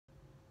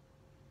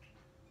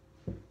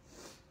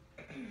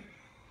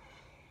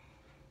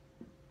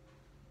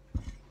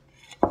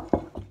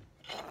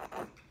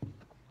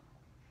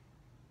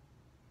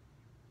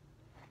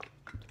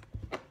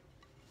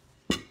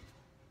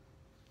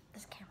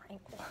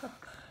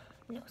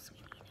No,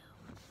 sweetie, no.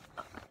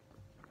 Oh,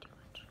 too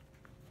much.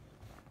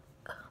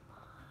 Come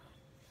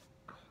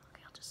on.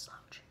 Okay, I'll just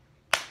slouch.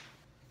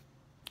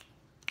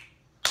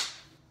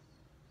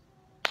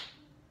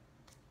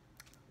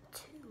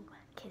 2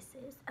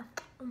 kisses. Oh,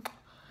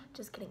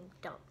 just kidding.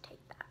 Don't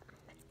take that.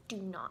 Do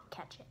not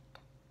catch it.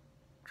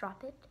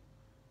 Drop it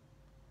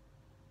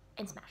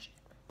and smash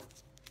it.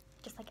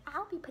 Just like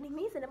I'll be putting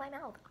these into my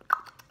mouth.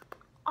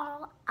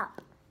 All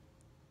up.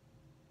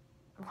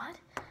 What?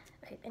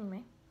 Okay,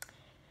 anyway.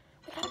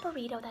 We got a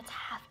burrito that's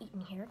half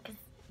eaten here because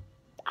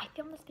I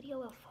filmed this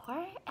video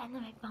before and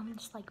then my phone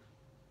just like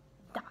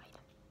died.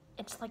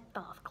 It just like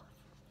fell off a cliff.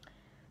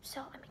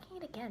 So I'm making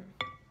it again.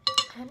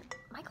 And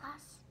my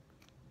glass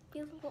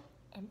feels a little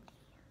empty.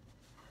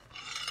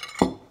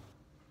 Don't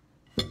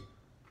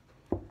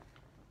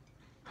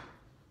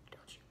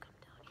you come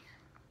down here.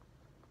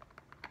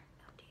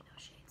 No tea, no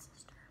shade,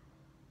 sister.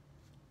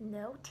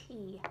 No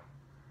tea.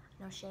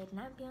 No shade. And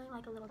I'm feeling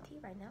like a little tea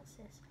right now,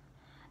 sis.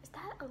 Is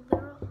that a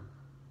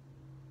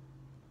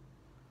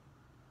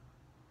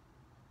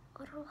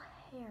literal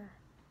hair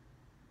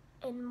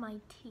in my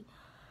tea?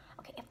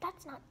 Okay, if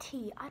that's not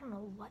tea, I don't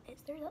know what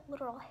is. There's a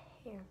literal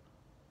hair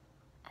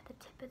at the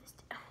tip of this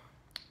tea.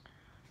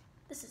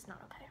 This is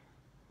not okay.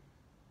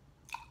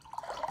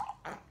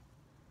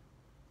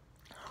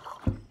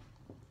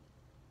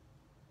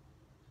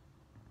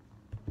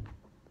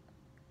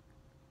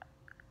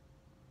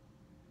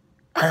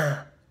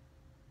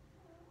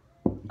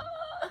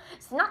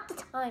 It's not the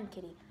time,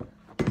 kitty.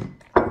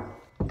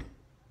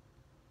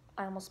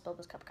 I almost spilled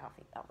this cup of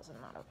coffee. That was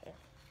not okay.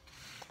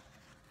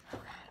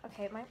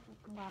 Okay, my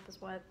lap is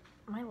wet.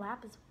 My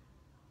lap is,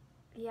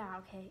 yeah,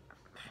 okay.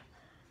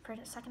 For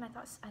a second, I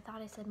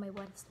thought I said my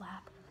wettest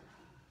lap.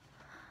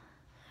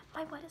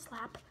 My wettest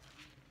lap.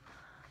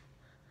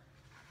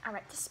 All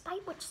right,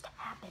 despite what just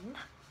happened,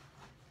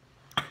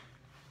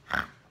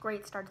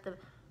 great start to the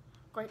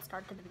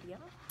video.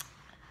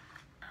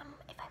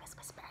 If I was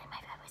whispering, I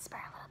might whisper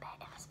a little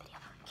bit in this video.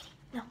 Kitty,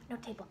 no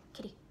table,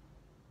 kitty,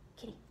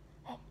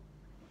 hey.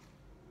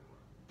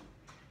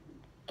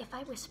 If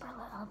I whisper a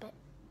little bit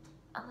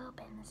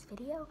in this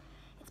video,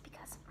 it's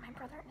because my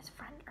brother and his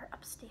friend are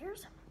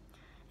upstairs,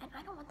 and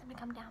I don't want them to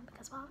come down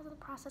because while I was in the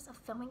process of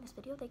filming this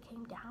video, they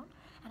came down,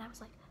 and I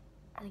was like,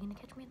 are they gonna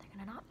catch me? Are they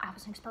gonna not? I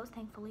wasn't exposed,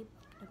 thankfully.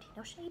 No tea,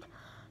 no shade,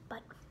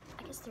 but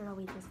I guess there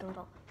always is a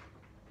little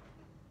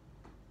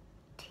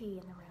tea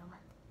in the room,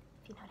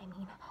 if you know what I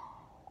mean.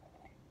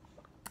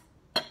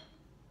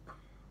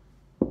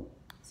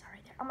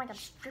 Sorry there. Oh my god,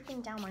 it's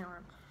dripping down my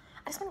arm.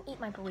 I just want to eat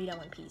my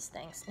burrito in peace,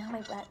 thanks. Now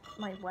my wet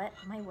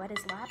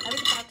is lap. I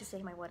was about to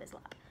say my wet is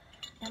lap.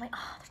 Now my,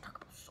 there's Taco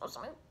Bell sauce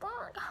on my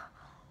burn.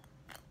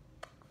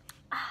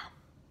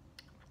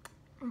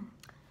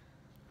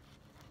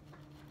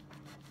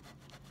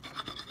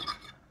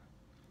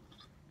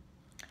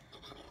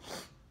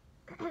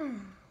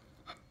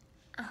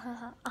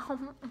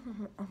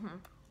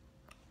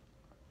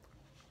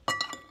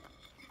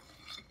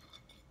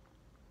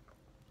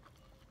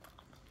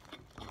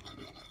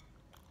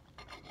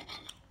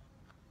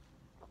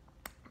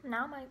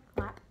 Now my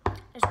lap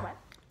is wet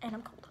and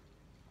I'm cold.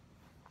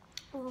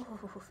 Ooh.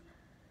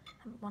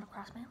 I want to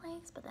cross my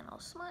legs, but then I'll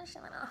smush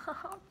and then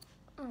I'll...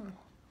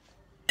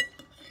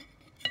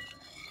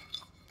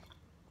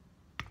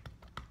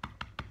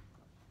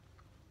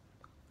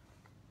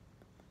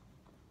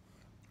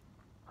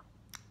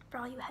 For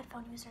all you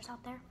headphone users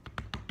out there,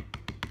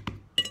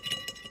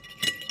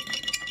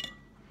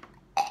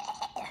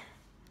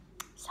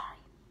 sorry.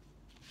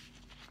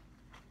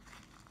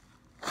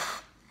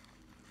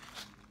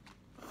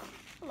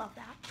 Love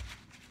that.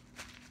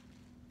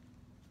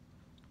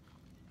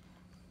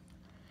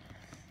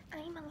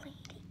 I'm a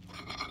lady.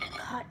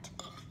 Cut.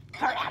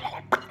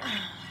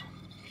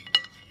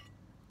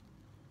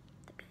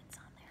 The beans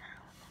on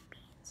there. The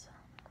beans.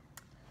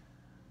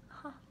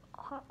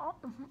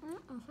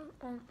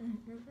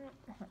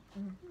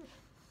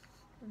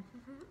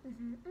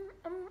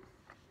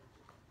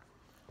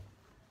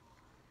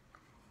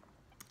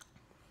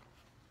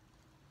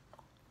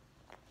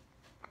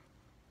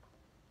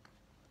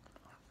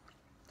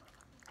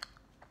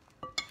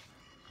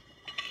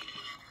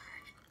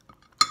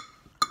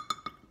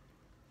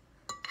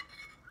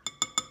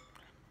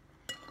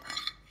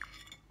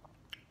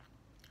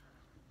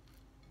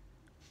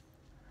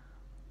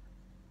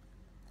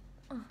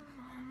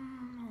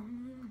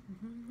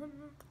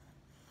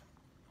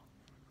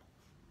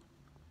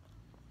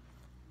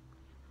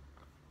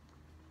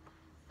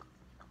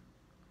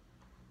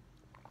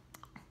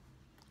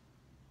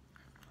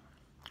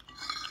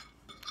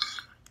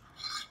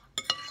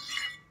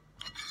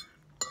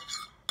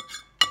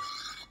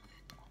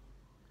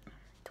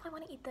 Do I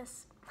want to eat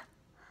this?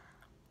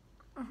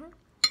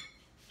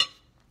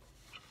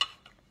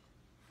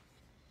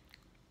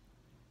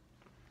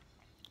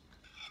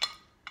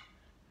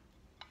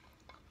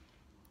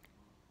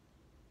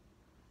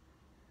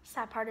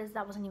 Sad part is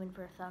that wasn't even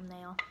for a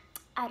thumbnail.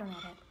 I don't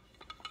edit.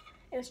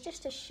 It was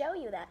just to show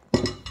you that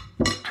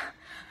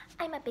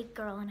I'm a big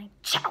girl and I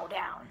chow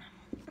down.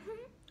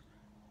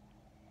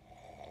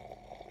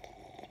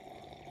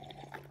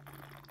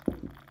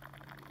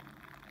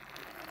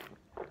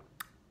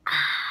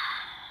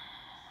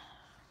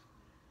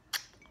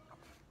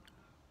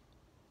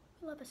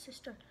 love a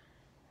sister.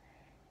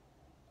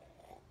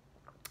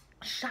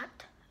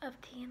 Shot of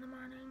tea in the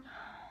morning.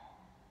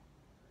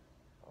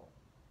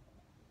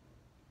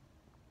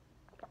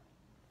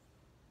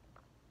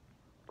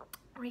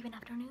 Or even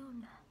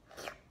afternoon,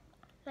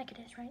 like it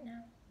is right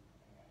now.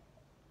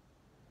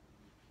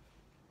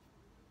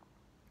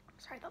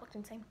 Sorry, that looked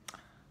insane.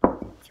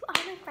 To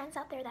all my friends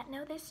out there that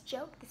know this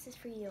joke, this is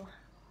for you.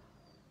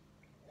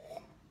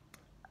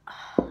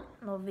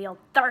 Mobile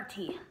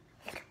 30.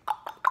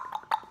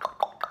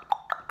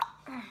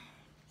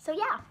 So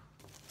yeah,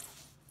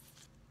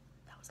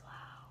 that was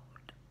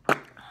loud.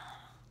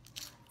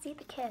 See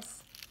the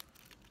kiss.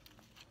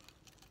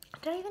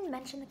 Did I even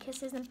mention the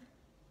kisses? And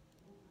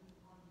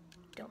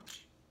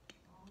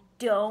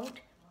don't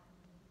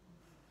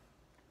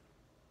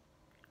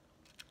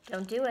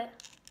do it.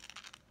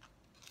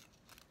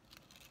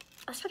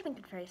 I should have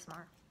been very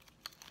smart.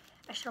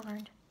 I should have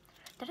learned.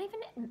 Did I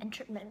even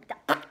mention?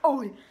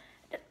 Oh,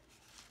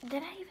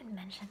 did I even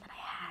mention that I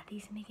had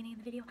these in the beginning of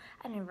the video?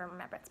 I don't even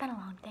remember. It's been a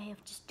long day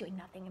of just doing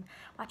nothing and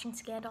watching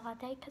Scandal all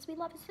day because we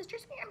love his sister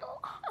Scandal.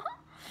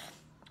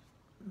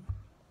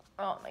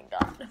 Oh my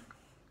god.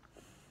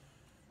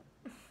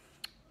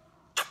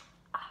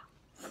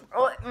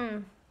 Oh,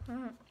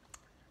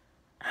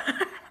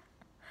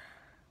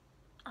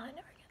 Oh, it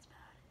never gets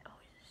bad. It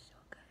always is so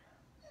good.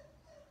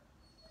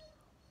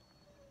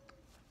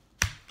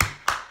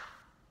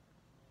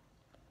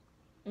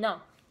 No.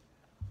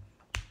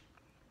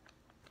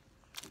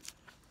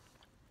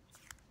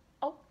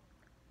 Oh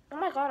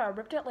my god, I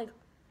ripped it like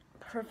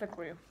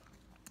perfectly.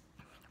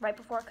 Right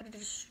before I could have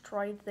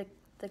destroyed the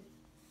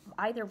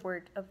either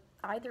word of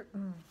either.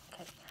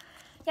 Okay.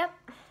 Yep.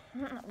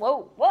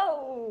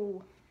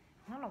 Whoa.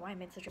 I don't know why I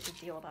made such a big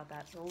deal about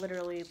that. It's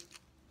literally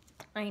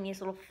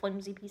tiniest little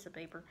flimsy piece of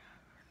paper.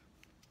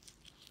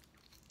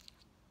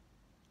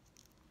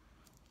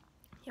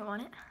 You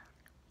want it?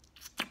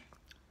 You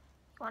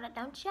want it,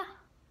 don't you?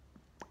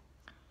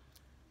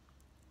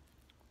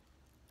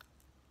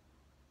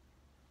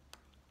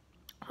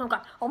 Oh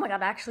god. Oh my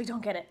god, I actually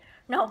don't get it.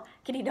 No,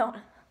 Kitty, don't.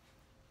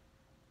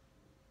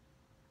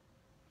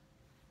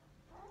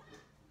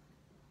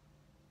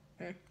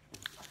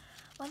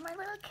 One more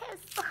little kiss.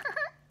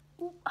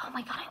 Ooh, oh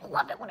my god, I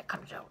love it when it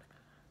comes out.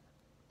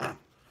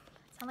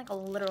 Sound like a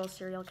literal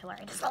serial killer.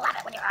 I just love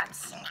it when your arms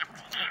snap.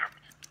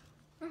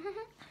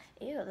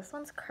 Ew, this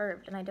one's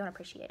curved and I don't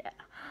appreciate it.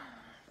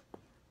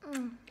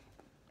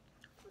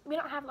 We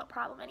don't have that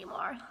problem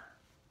anymore.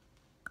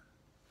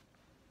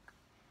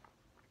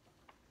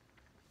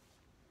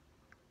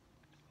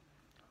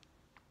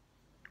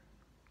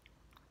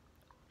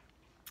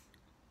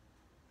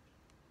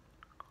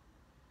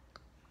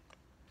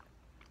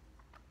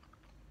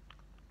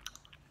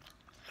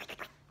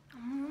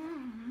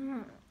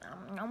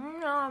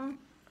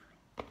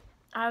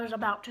 I was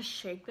about to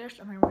shake this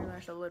and I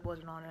realized the lid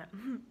wasn't on it.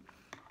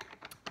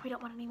 We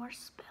don't want any more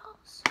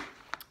spills.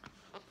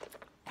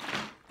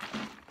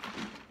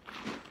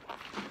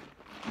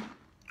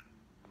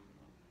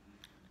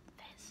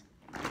 Fizz.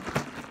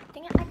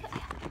 Dang it, I could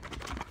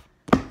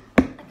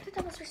have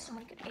done this for so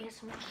many good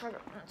ASMR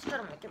instead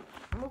of making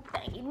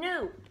mukbang. You knew. I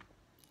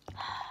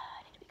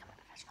need to become a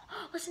professional.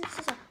 Listen to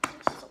Sizzle. Listen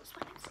to Sizzle. That's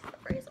why I'm saying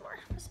for ASMR.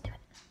 Listen to it.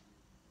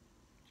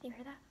 Can you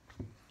hear that?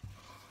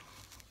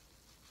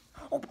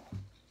 Oh.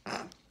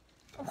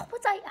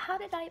 How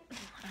did I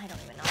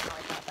don't even know how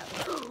I thought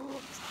that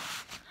was.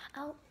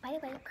 Oh, by the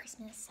way,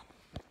 Christmas.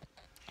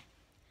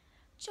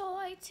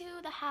 Joy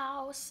to the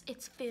house,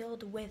 it's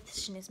filled with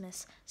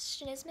schnismas.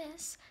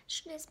 Schnismas,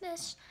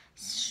 schnismas,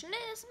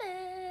 schnismas.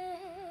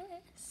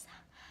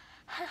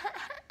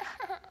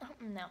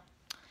 No.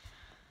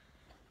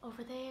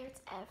 Over there,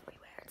 it's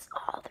everywhere. It's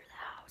all through the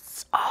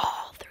house.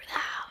 All through the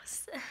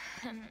house.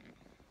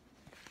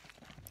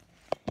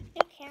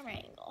 New camera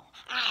angle.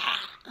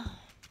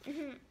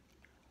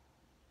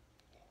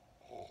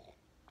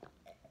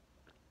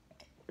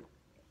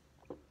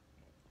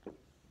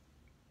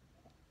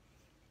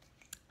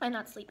 I'm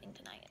not sleeping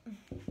tonight.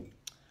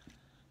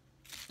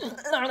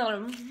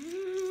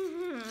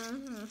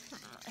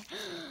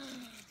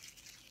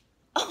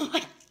 Oh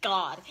my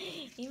god.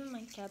 Even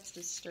my cat's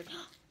just stirred.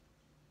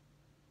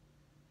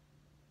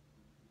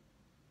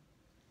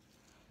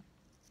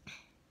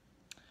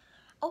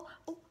 Oh,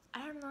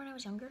 I remember when I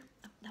was younger.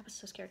 Oh, that was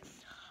so scary.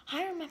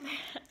 I remember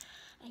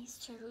I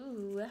used to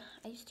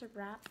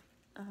wrap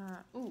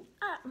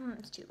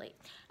it's too late.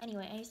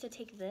 Anyway, I used to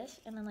take this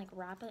and then like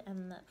wrap it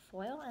in the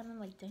foil and then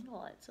like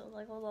dangle it. So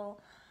like a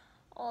little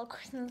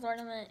Christmas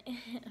ornament.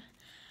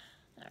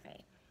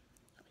 Alright.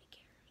 Nobody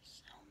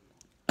cares.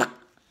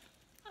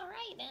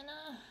 Alright, and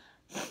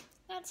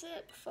that's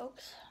it,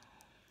 folks.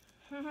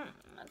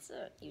 That's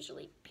it.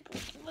 Usually people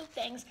move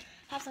things,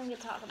 have something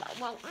to talk about.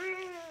 Well,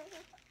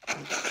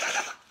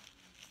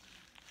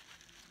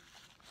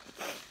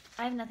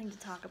 I have nothing to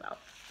talk about.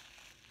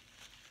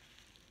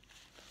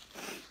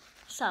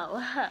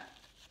 So,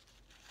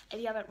 if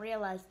you haven't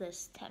realized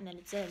this 10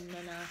 minutes in,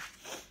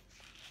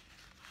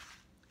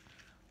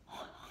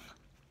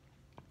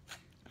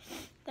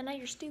 then now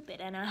you're stupid,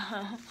 and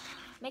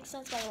Makes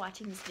sense why you're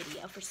watching this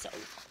video for so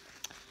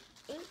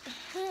long.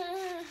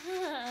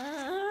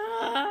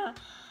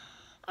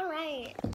 All right.